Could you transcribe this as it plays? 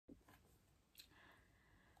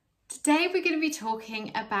today we're going to be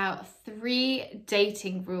talking about 3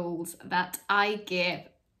 dating rules that I give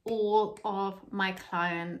all of my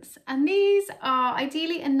clients, and these are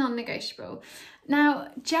ideally a non-negotiable. Now,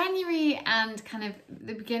 January and kind of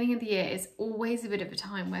the beginning of the year is always a bit of a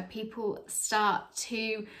time where people start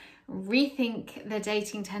to rethink their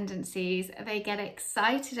dating tendencies. They get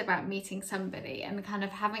excited about meeting somebody, and kind of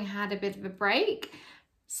having had a bit of a break,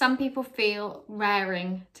 some people feel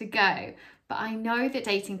raring to go. But I know that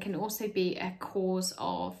dating can also be a cause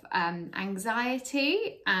of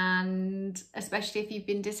anxiety, and especially if you've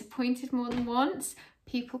been disappointed more than once,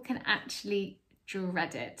 people can actually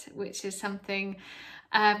dread it, which is something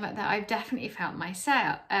that I've definitely felt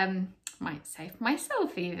myself, might say for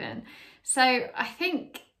myself even. So I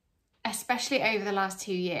think, especially over the last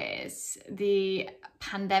 2 years, the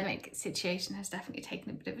pandemic situation has definitely taken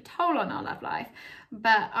a bit of a toll on our love life.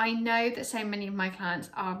 But I know that so many of my clients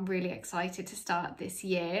are really excited to start this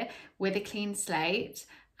year with a clean slate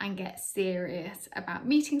and get serious about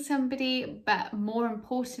meeting somebody, but more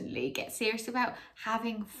importantly, get serious about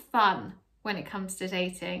having fun when it comes to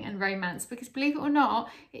dating and romance. Because believe it or not,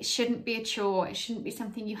 it shouldn't be a chore. It shouldn't be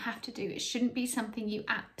something you have to do. It shouldn't be something you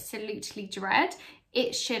absolutely dread.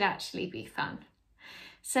 It should actually be fun.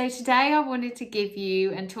 So today I wanted to give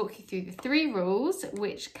you and talk you through the 3 rules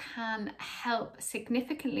which can help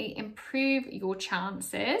significantly improve your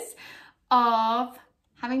chances of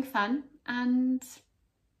having fun and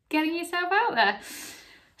getting yourself out there.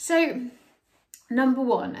 So number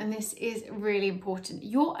 1, and this is really important,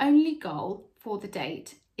 your only goal for the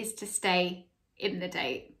date is to stay in the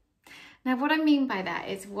date. Now, what I mean by that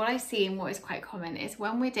is, what I see and what is quite common is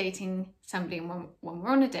when we're dating somebody and when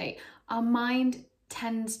we're on a date, our mind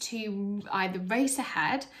tends to either race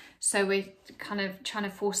ahead, so we're kind of trying to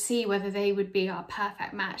foresee whether they would be our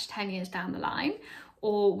perfect match 10 years down the line,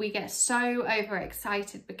 or we get so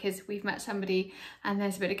overexcited because we've met somebody and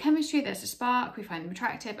there's a bit of chemistry, there's a spark, we find them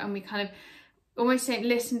attractive, and we kind of almost don't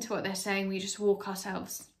listen to what they're saying, we just walk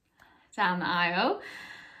ourselves down the aisle.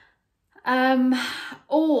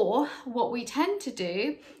 Or what we tend to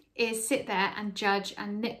do is sit there and judge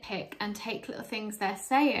and nitpick and take little things they're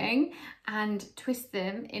saying and twist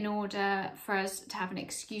them in order for us to have an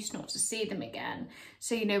excuse not to see them again.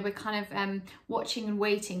 So, you know, we're kind of watching and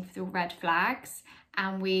waiting for the red flags,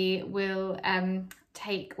 and we will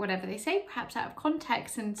take whatever they say perhaps out of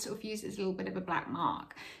context and sort of use it as a little bit of a black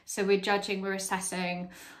mark. So we're judging, we're assessing,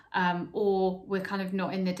 or we're kind of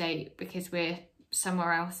not in the date because we're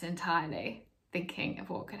somewhere else entirely, thinking of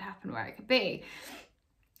what could happen, where it could be.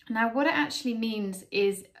 Now, what it actually means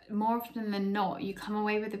is, more often than not, you come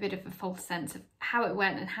away with a bit of a false sense of how it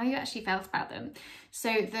went and how you actually felt about them. So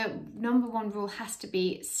the number 1 rule has to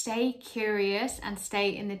be, stay curious and stay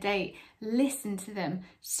in the date. Listen to them,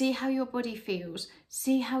 see how your body feels,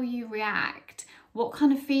 see how you react, what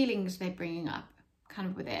kind of feelings they're bringing up kind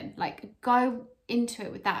of within. Like, go into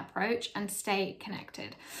it with that approach and stay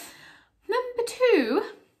connected. Number 2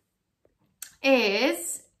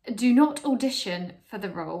 is, do not audition for the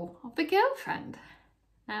role of the girlfriend.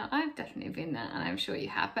 Now, I've definitely been there, and I'm sure you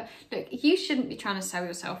have, but look, you shouldn't be trying to sell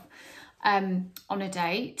yourself on a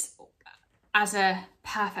date as a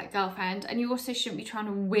perfect girlfriend, and you also shouldn't be trying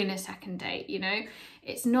to win a second date, you know?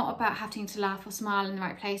 It's not about having to laugh or smile in the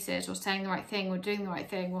right places, or saying the right thing, or doing the right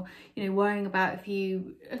thing, or, you know, worrying about if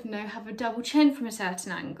you know, have a double chin from a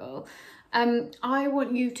certain angle. I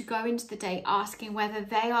want you to go into the date asking whether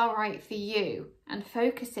they are right for you, and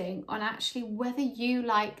focusing on actually whether you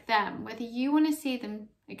like them, whether you want to see them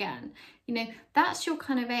again. You know, that's your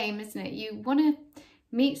kind of aim, isn't it? You want to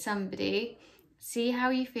meet somebody, see how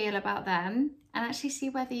you feel about them, and actually see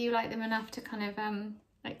whether you like them enough to kind of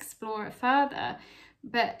explore it further.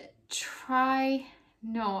 But try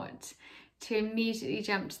not to immediately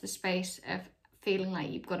jump to the space of feeling like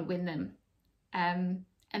you've got to win them.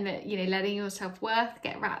 And that, you know, letting your self-worth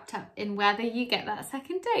get wrapped up in whether you get that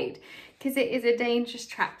second date, because it is a dangerous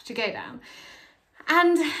trap to go down.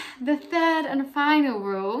 And the 3rd and final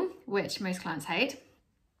rule, which most clients hate,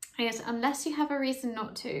 is, unless you have a reason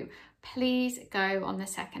not to, please go on the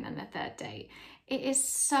 2nd and the 3rd date. It is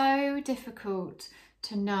so difficult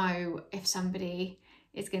to know if somebody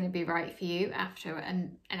is going to be right for you after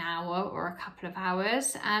an hour or a couple of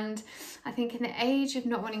hours. And I think in the age of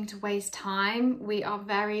not wanting to waste time, we are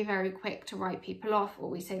very, very quick to write people off, or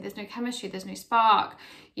we say there's no chemistry, there's no spark,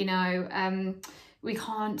 you know, we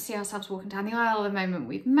can't see ourselves walking down the aisle the moment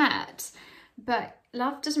we've met. But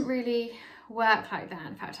love doesn't really work like that.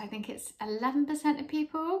 In fact, I think it's 11% of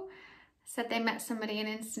people said they met somebody and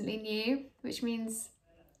instantly knew, which means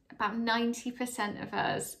about 90% of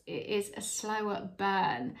us, it is a slower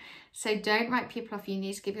burn. So don't write people off. You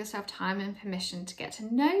need to give yourself time and permission to get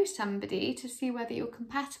to know somebody, to see whether you're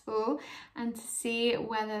compatible and to see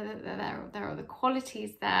whether there are the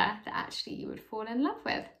qualities there that actually you would fall in love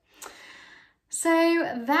with. So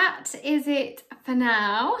that is it for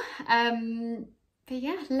now. But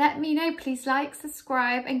yeah, let me know. Please like,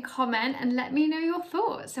 subscribe and comment and let me know your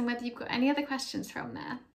thoughts and whether you've got any other questions from there.